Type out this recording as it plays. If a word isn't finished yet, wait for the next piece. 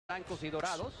Blancos y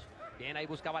dorados. Bien, ahí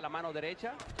buscaba la mano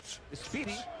derecha.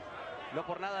 Speedy. No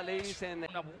por nada le dicen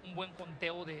un buen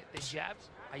conteo de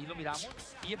jabs. Ahí lo miramos.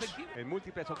 Y efectivo. En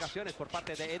múltiples ocasiones por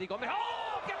parte de Eddie Gómez.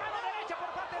 ¡Oh! ¡Qué mano derecha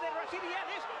por parte de Rashidi!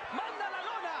 Ellis! ¡Manda la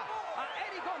lona a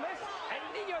Eddie Gómez! El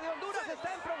niño de Honduras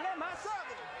está en problemas.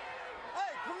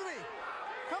 Hey, come to me.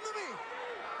 Come to me.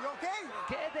 You okay?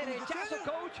 ¡Qué derechazo,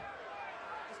 coach!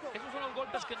 Esos son los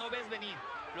golpes que no ves venir.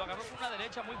 Lo agarró con una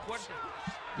derecha muy fuerte.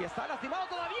 Y está lastimado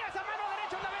todavía esa mano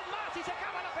derecha una vez más y se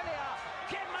acaba la pelea.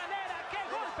 ¡Qué manera, qué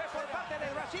golpe por parte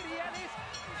de Rashidi Ellis!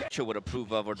 Would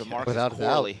approve of or DeMarcus Without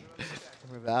Corley. a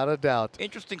doubt. Without a doubt.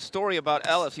 Interesting story about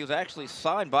Ellis. He was actually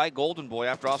signed by Golden Boy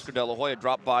after Oscar De La Hoya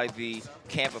dropped by the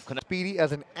camp of Speedy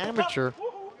as an amateur,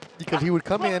 because he would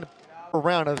come in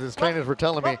around, as his trainers were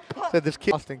telling me, said this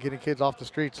kid Austin getting kids off the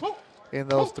streets in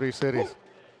those three cities.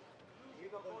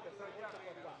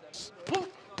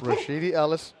 Rashidi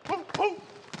Ellis.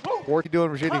 What are you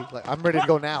doing, Rashidi? Like, I'm ready to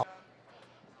go now.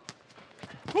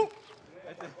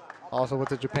 Also with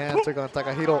the Japan, took on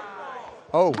Takahito.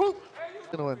 Oh, in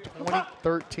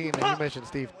 2013, and you mentioned,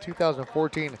 Steve,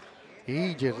 2014,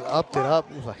 he just upped it up.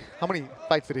 It was like, how many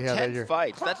fights did he have that 10 year?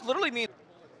 fights. That's literally me.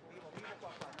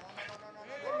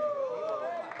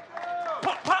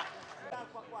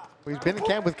 He's been in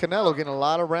camp with Canelo, getting a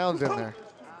lot of rounds in there.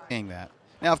 Saying that.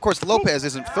 Now, of course, Lopez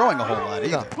isn't throwing a whole lot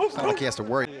either. It's not like he has to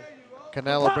worry.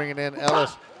 Canelo bringing in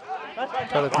Ellis,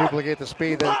 try to duplicate the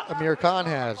speed that Amir Khan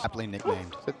has. Aptly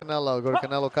nicknamed. Sit Canelo, go to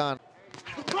Canelo Khan.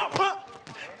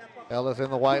 Ellis in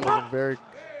the white, looking very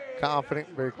confident,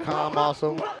 very calm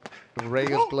also.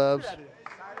 Reyes gloves.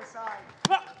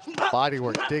 Body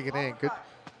work, digging in. Good.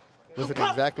 Listening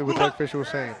exactly what Doug Fisher was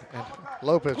saying. And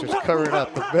Lopez just covering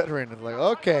up the veteran. And like,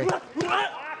 okay.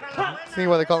 See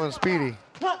why they call him Speedy.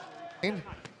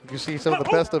 You see some of the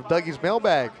best of Dougie's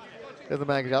mailbag in the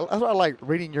magazine. That's why I like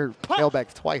reading your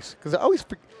mailbags twice, because I always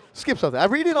skip something. I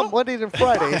read it on Mondays and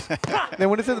Fridays. Then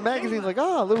when it's in the magazine, it's like,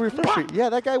 oh, a little refresher. Yeah,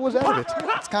 that guy was out of it.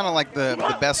 It's kind of like the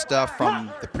best stuff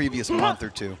from the previous month or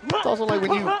two. It's also like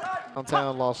when you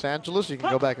downtown Los Angeles, you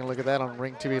can go back and look at that on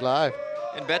Ring TV Live.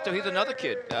 And Beto, he's another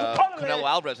kid Canelo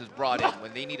Alvarez has brought in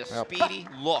when they need a speedy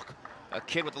look. A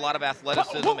kid with a lot of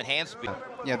athleticism and hand speed.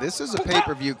 Yeah, this is a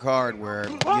pay-per-view card where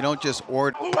you don't just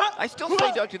order. I still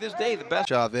say, Doug, to this day, the best.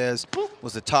 Chavez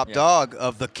was the top dog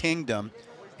of the kingdom.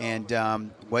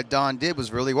 And what Don did was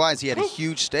really wise. He had a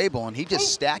huge stable, and he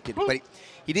just stacked it. But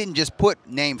he didn't just put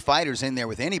name fighters in there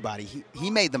with anybody. He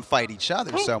made them fight each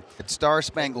other. So Star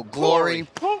Spangled Glory.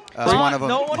 One of them.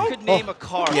 No one could name a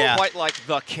card quite like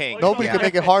the King. Nobody could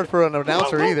make it hard for an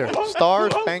announcer either.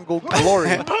 Star Spangled Glory.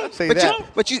 Say that.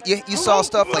 But you saw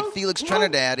stuff like Felix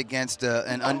Trinidad against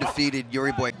an undefeated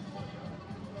Yuri Boy.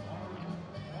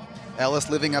 Ellis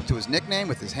living up to his nickname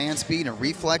with his hand speed and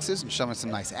reflexes and showing some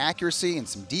nice accuracy and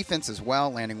some defense as well,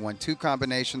 landing 1-2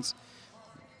 combinations.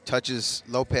 Touches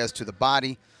Lopez to the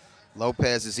body.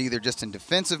 Lopez is either just in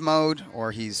defensive mode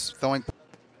or he's throwing.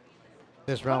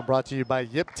 This round brought to you by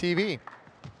Yip TV.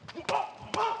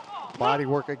 Body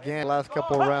work again last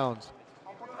couple of rounds.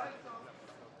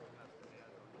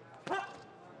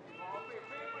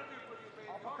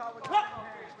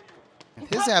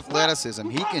 His athleticism,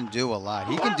 he can do a lot.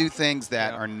 He can do things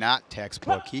that are not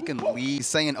textbook. He can lead,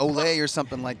 saying Olay or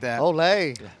something like that.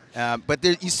 Olay. But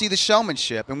there, you see the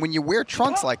showmanship, and when you wear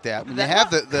trunks like that, when you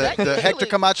have the Hector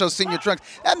Camacho Senior trunks,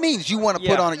 that means you want to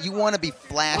put on it. You want to be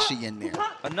flashy in there.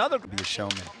 Another be a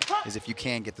showman is if you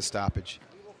can get the stoppage.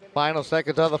 Final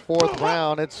seconds of the fourth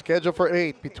round. It's scheduled for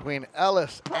 8 between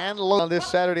Ellis and Lopez this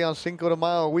Saturday on Cinco de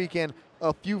Mayo weekend.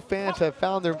 A few fans have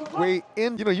found their way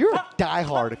in. You know, you're a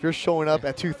diehard if you're showing up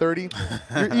at 2:30.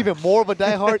 You're even more of a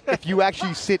diehard if you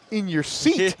actually sit in your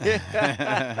seat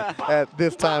at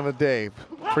this time of day.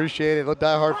 Appreciate it, the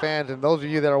diehard fans, and those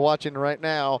of you that are watching right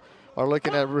now are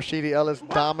looking at Rashidi Ellis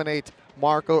dominate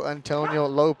Marco Antonio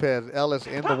Lopez. Ellis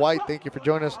in the white. Thank you for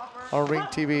joining us on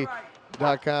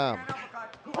ringtv.com.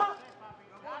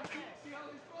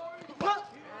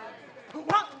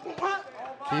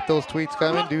 Keep those tweets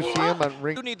coming. Do see them on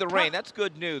Ring. You need the rain. That's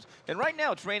good news. And right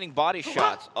now, it's raining body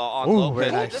shots on Ooh, Lopez.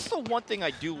 very nice. That's the one thing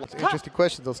I do want. Interesting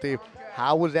question, though, Steve.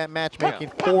 How was that matchmaking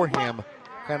for him?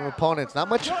 Kind of opponents. Not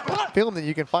much film that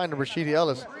you can find of Rashidi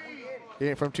Ellis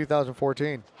from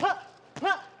 2014.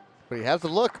 But he has the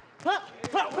look.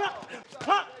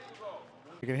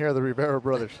 You can hear the Rivera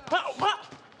brothers.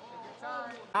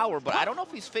 Power, but I don't know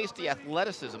if he's faced the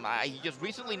athleticism. He just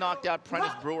recently knocked out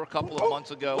Prentice Brewer a couple of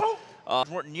months ago.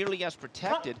 Weren't nearly as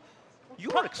protected. you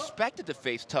were expected to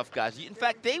face tough guys. In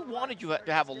fact, they wanted you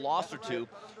to have a loss or two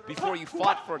before you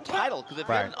fought for a title, because if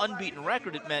you had an unbeaten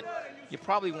record, it meant you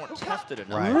probably weren't tested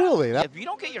enough. Right. Really? If you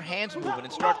don't get your hands moving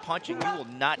and start punching, you will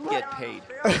not get paid.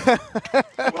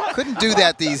 Couldn't do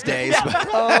that these days.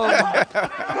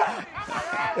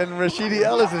 And Rashidi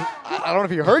Ellis is, I don't know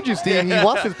if you heard you, Steve, he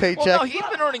wants his paycheck. Well, no, he's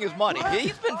been earning his money.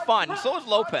 He's been fun. So has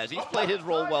Lopez. He's played his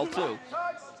role well, too.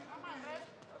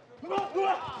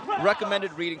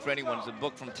 Recommended reading for anyone is a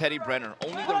book from Teddy Brenner,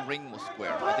 Only the Ring Was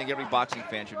Square. I think every boxing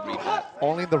fan should read that.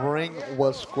 Only the Ring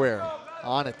Was Square.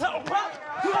 On it.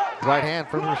 Right hand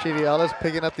from Rashidi Ellis,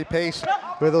 picking up the pace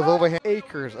with those overhand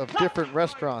acres of different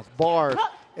restaurants, bars,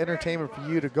 entertainment for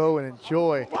you to go and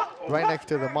enjoy. Right next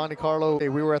to the Monte Carlo. We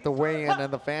were at the weigh-in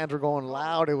and the fans were going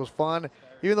loud. It was fun.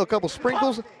 Even though a couple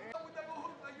sprinkles.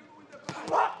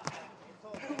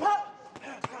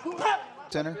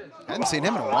 Center. I haven't seen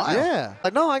him in a while. Yeah.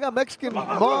 Like, no, I got Mexican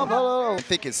mom. No. I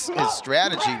think his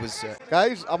strategy was...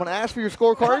 Guys, I'm going to ask for your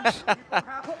scorecards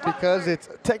because it's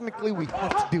technically we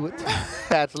have to do it.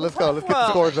 So let's go. Let's get the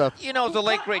scores up. You know, as the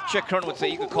late, great Chick Hearn would say,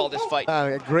 you could call this fight.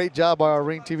 Great job by our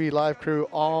Ring TV live crew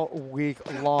all week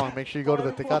long. Make sure you go to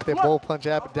the Tecate Bowl Punch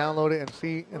app, download it, and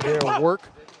see their work.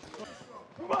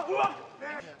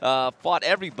 Fought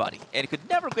everybody, and he could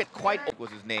never get quite what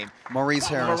was his name. Maurice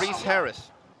Harris. Maurice Harris.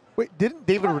 Wait, didn't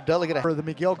David Rodella get for the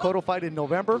Miguel Cotto fight in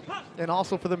November, and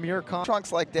also for the Mir Khan?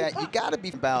 Trunks like that, you got to be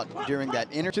about during that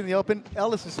in the open.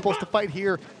 Ellis is supposed to fight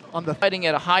here on the fighting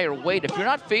at a higher weight. If you're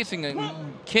not facing a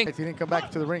king, he didn't come back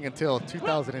to the ring until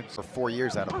 2000. For 4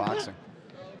 years out of boxing.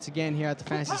 It's again here at the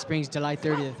Fantasy Springs, July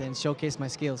 30th, and showcase my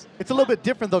skills. It's a little bit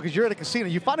different though, because you're at a casino.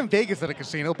 You fought in Vegas at a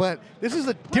casino, but this is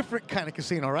a different kind of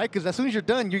casino, right? Because as soon as you're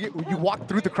done, you walk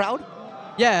through the crowd.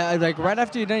 Yeah, like right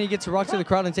after you're done, you get to walk to the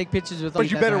crowd and take pictures with them. But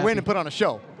you better win and put on a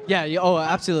show. Yeah, oh,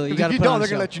 absolutely. You got to put don't, on they're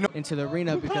a gonna show let you know. into the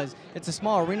arena because it's a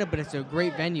small arena, but it's a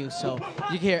great venue, so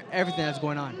you can hear everything that's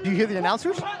going on. Do you hear the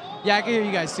announcers? Yeah, I can hear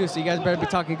you guys too, so you guys better be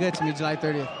talking good to me July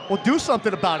 30th. Well, do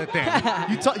something about it then.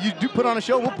 You do put on a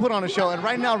show, we'll put on a show. And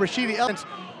right now, Rashidi Ellis,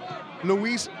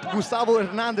 Luis Gustavo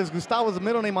Hernandez. Gustavo's the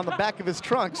middle name on the back of his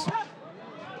trunks.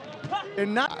 He's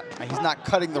not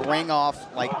cutting the ring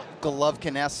off like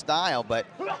Golovkin-esque style, but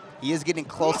he is getting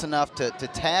close enough to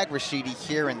tag Rashidi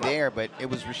here and there. But it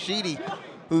was Rashidi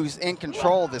who's in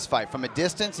control of this fight. From a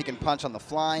distance, he can punch on the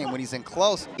fly, and when he's in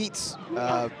close, beats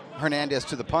Hernandez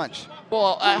to the punch.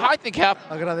 Well, I think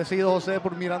Agradecido, José,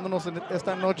 por mirándonos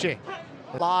esta noche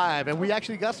live. And we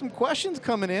actually got some questions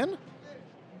coming in.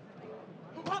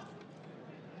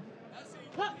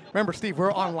 Remember, Steve,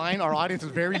 we're online. Our audience is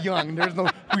very young. There's no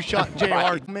who shot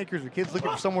JR. Makers, the kids looking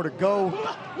for somewhere to go,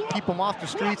 keep them off the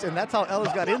streets, and that's how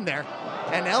Ellis got in there.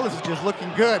 And Ellis is just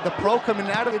looking good. The pro coming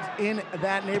out of it in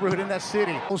that neighborhood, in that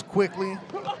city. Goes quickly.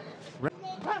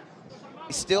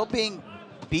 He's still being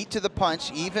beat to the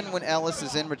punch, even when Ellis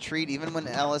is in retreat, even when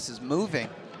Ellis is moving.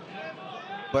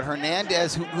 But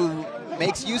Hernandez, who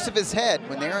makes use of his head,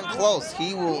 when they're in close,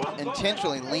 he will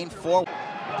intentionally lean forward.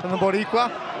 From the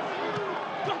Boricua.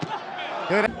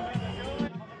 Good.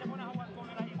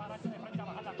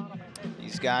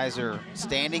 These guys are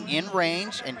standing in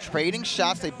range and trading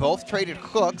shots. They both traded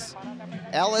hooks.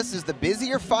 Ellis is the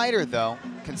busier fighter, though,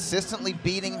 consistently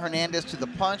beating Hernandez to the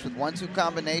punch with 1-2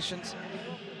 combinations.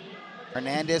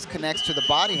 Hernandez connects to the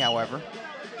body, however.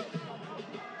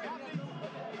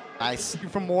 Nice.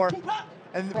 For more.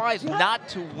 And tries not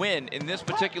to win in this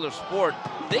particular sport,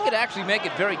 they could actually make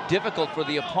it very difficult for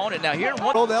the opponent. Now here,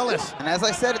 one old Ellis. And as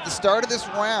I said at the start of this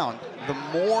round, the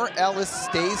more Ellis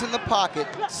stays in the pocket,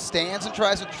 stands and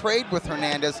tries to trade with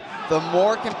Hernandez, the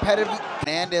more competitive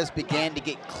Hernandez began to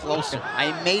get closer.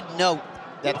 I made note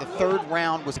that the third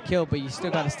round was a kill, but you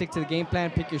still got to stick to the game plan,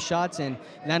 pick your shots, and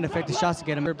land effective shots to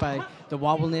get them hurt by the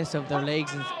wobbliness of their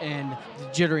legs and the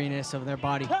jitteriness of their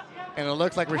body. And it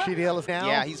looks like Rashidi Ellis now.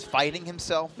 Yeah, he's fighting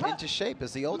himself into shape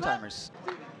as the old-timers.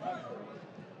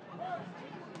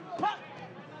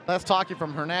 Let's talk you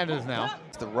from Hernandez now.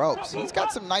 It's the ropes. He's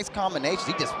got some nice combinations.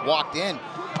 He just walked in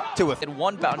to in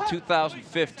one bout in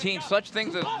 2015. Such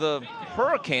things as the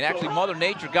hurricane, actually Mother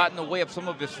Nature got in the way of some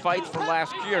of his fights for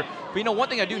last year. But you know, one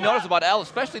thing I do notice about Ellis,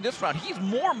 especially this round, he's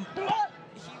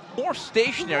more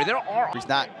stationary. He's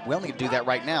not willing to do that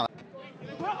right now.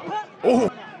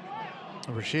 Oh!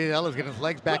 Rashidi Ellis getting his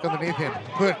legs back underneath him.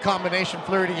 Good combination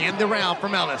flirty in the round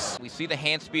from Ellis. We see the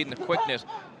hand speed and the quickness.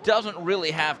 Doesn't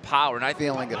really have power. And I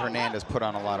feeling that Hernandez put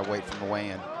on a lot of weight from the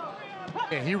weigh-in.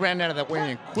 Yeah, he ran out of that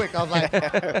weigh-in quick. I was like,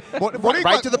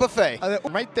 right to the buffet.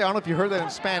 Right there, I don't know if you heard that in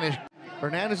Spanish.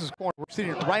 Hernandez's corner, we're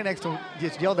sitting right next to him,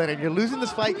 just yelled at him. You're losing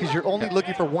this fight because you're only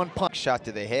looking for one punch. Shot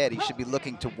to the head. He should be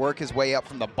looking to work his way up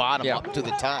from the bottom up to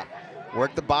the top.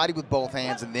 Worked the body with both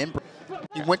hands, and then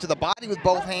he went to the body with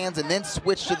both hands and then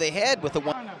switched to the head with the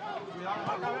one.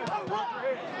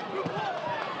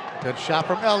 Good shot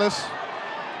from Ellis.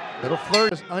 Little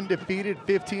flirt is undefeated,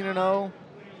 15-0.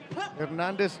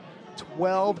 Hernandez,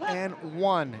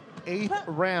 12-1, 8th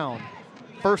round.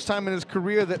 First time in his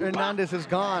career that Hernandez has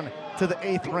gone to the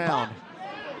 8th round.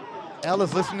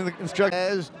 Ellis listening to the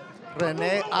instructions.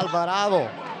 Rene Alvarado.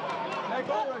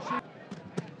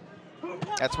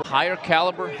 That's higher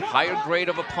caliber, higher grade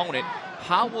of opponent.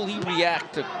 How will he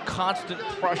react to constant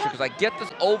pressure? Because I get this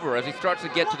over as he starts to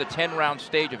get to the 10-round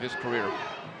stage of his career.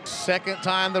 Second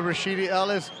time that Rashidi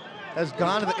Ellis has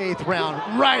gone to the 8th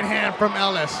round. Right hand from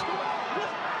Ellis.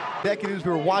 Executives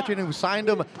who were watching who signed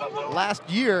him last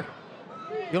year.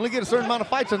 You only get a certain amount of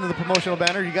fights under the promotional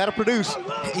banner. You got to produce.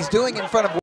 He's doing it in front of